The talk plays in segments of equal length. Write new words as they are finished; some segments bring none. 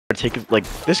ticket, like,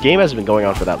 this game hasn't been going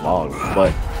on for that long,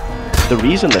 but the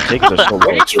reason the tickets are so long.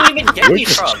 Where did you even get me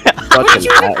from? Where did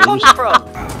you even come from?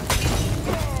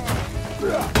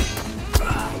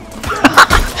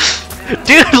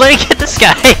 Dude, let me get this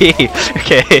guy!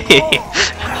 Okay.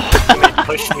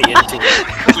 Push me into it.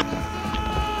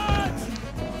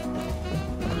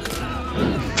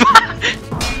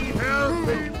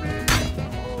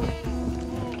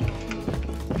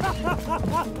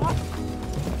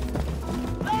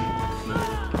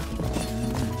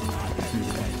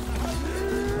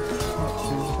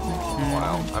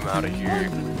 Wow, I'm out of here.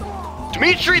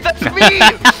 Dimitri, that's me!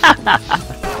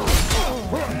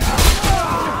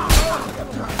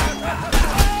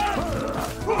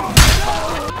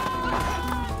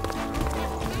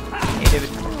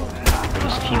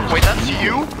 Wait, that's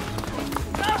you?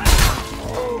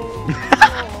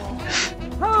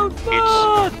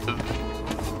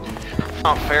 It's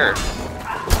not fair.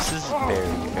 This is very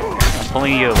fair. I'm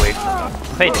pulling you away from me.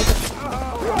 Hey, David.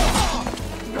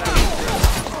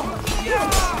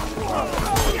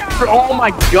 Oh my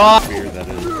god!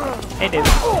 Hey,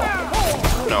 David.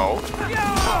 No.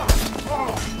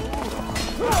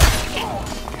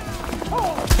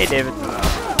 Hey, David.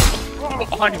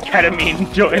 On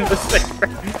ketamine, join the server.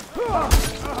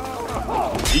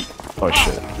 Oh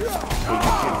shit.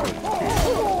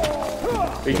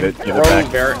 We Give can it throw back.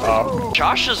 very up.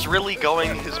 Josh is really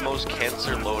going his most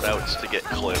cancer loadouts to get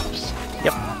clips.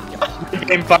 Yep. The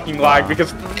game fucking lagged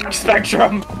because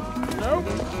Spectrum.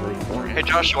 Hey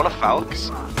Josh, you want a Falx?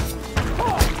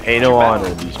 Ain't no honor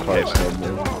in these parts no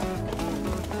more.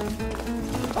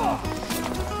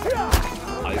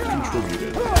 I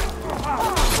contributed.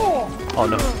 Oh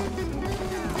no.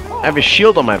 I have a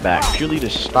shield on my back purely to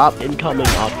stop incoming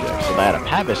objects. If I had a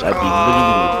Pavis, I'd be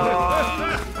literally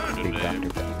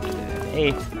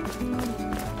Hey.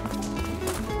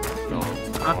 No,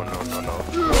 no, no.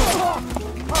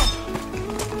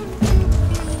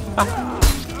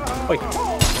 Wait.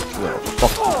 well,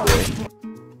 fuck you, boy.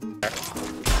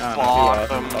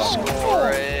 Bottom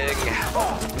scoring.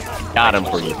 Got him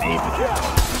for you, David.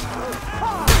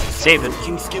 Save it.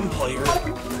 King Skim player.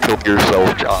 Kill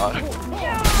yourself, Josh.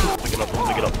 Pick it up,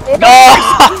 pick it up. No!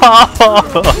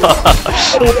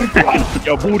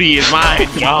 Your booty is mine,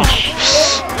 Josh.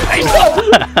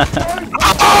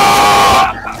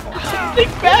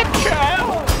 Think back,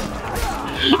 child.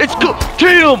 It's go.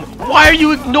 Damn! Why are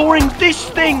you ignoring this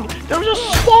thing? There's a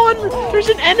spawn. There's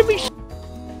an enemy.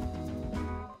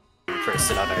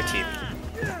 Person on our team.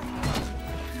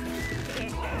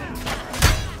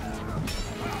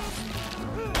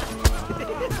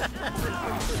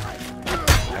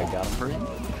 I got him for you.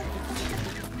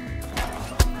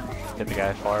 Hit the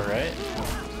guy far right.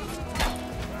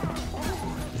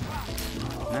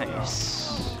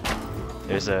 Nice.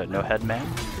 There's a no head man.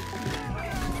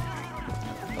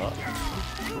 Oh.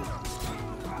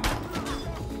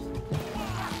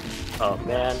 Oh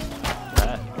man.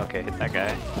 Okay, hit that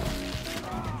guy.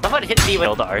 Someone hit me Kill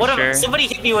with the archer. somebody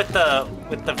hit me with the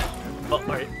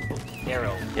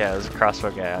arrow. Yeah, there's a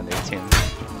crossbow guy on their team.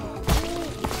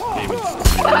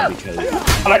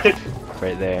 Connected.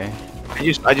 Right there.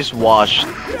 I just washed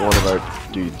one of our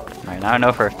dudes. Alright, now I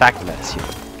know for a fact that's you.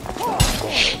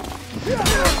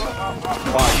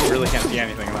 Wow, you really can't see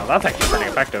anything now. That's actually pretty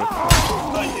effective.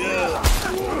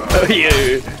 Oh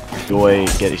yeah. Enjoy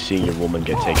seeing your woman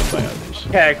get taken by others.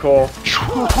 Okay, cool.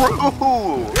 True.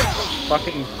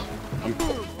 Fucking.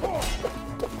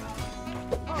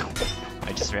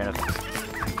 I just ran up.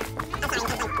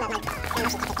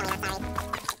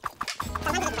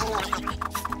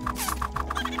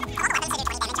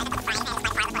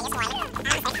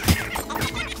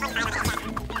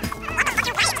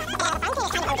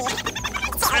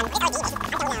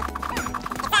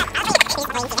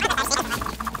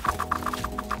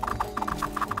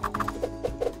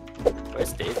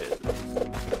 Where's David?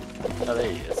 Oh,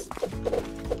 there he is.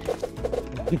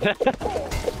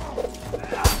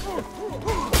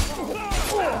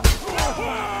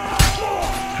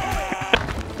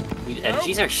 Dude,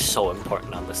 NGs are so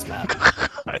important on this map.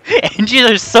 NGs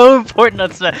are so important on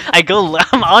this map.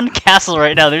 I'm on castle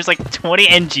right now. There's like 20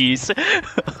 NGs.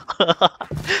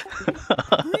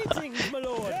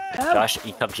 Josh,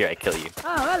 you come here, I kill you.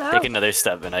 Take another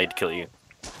step and I'd kill you.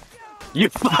 You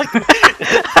fuck!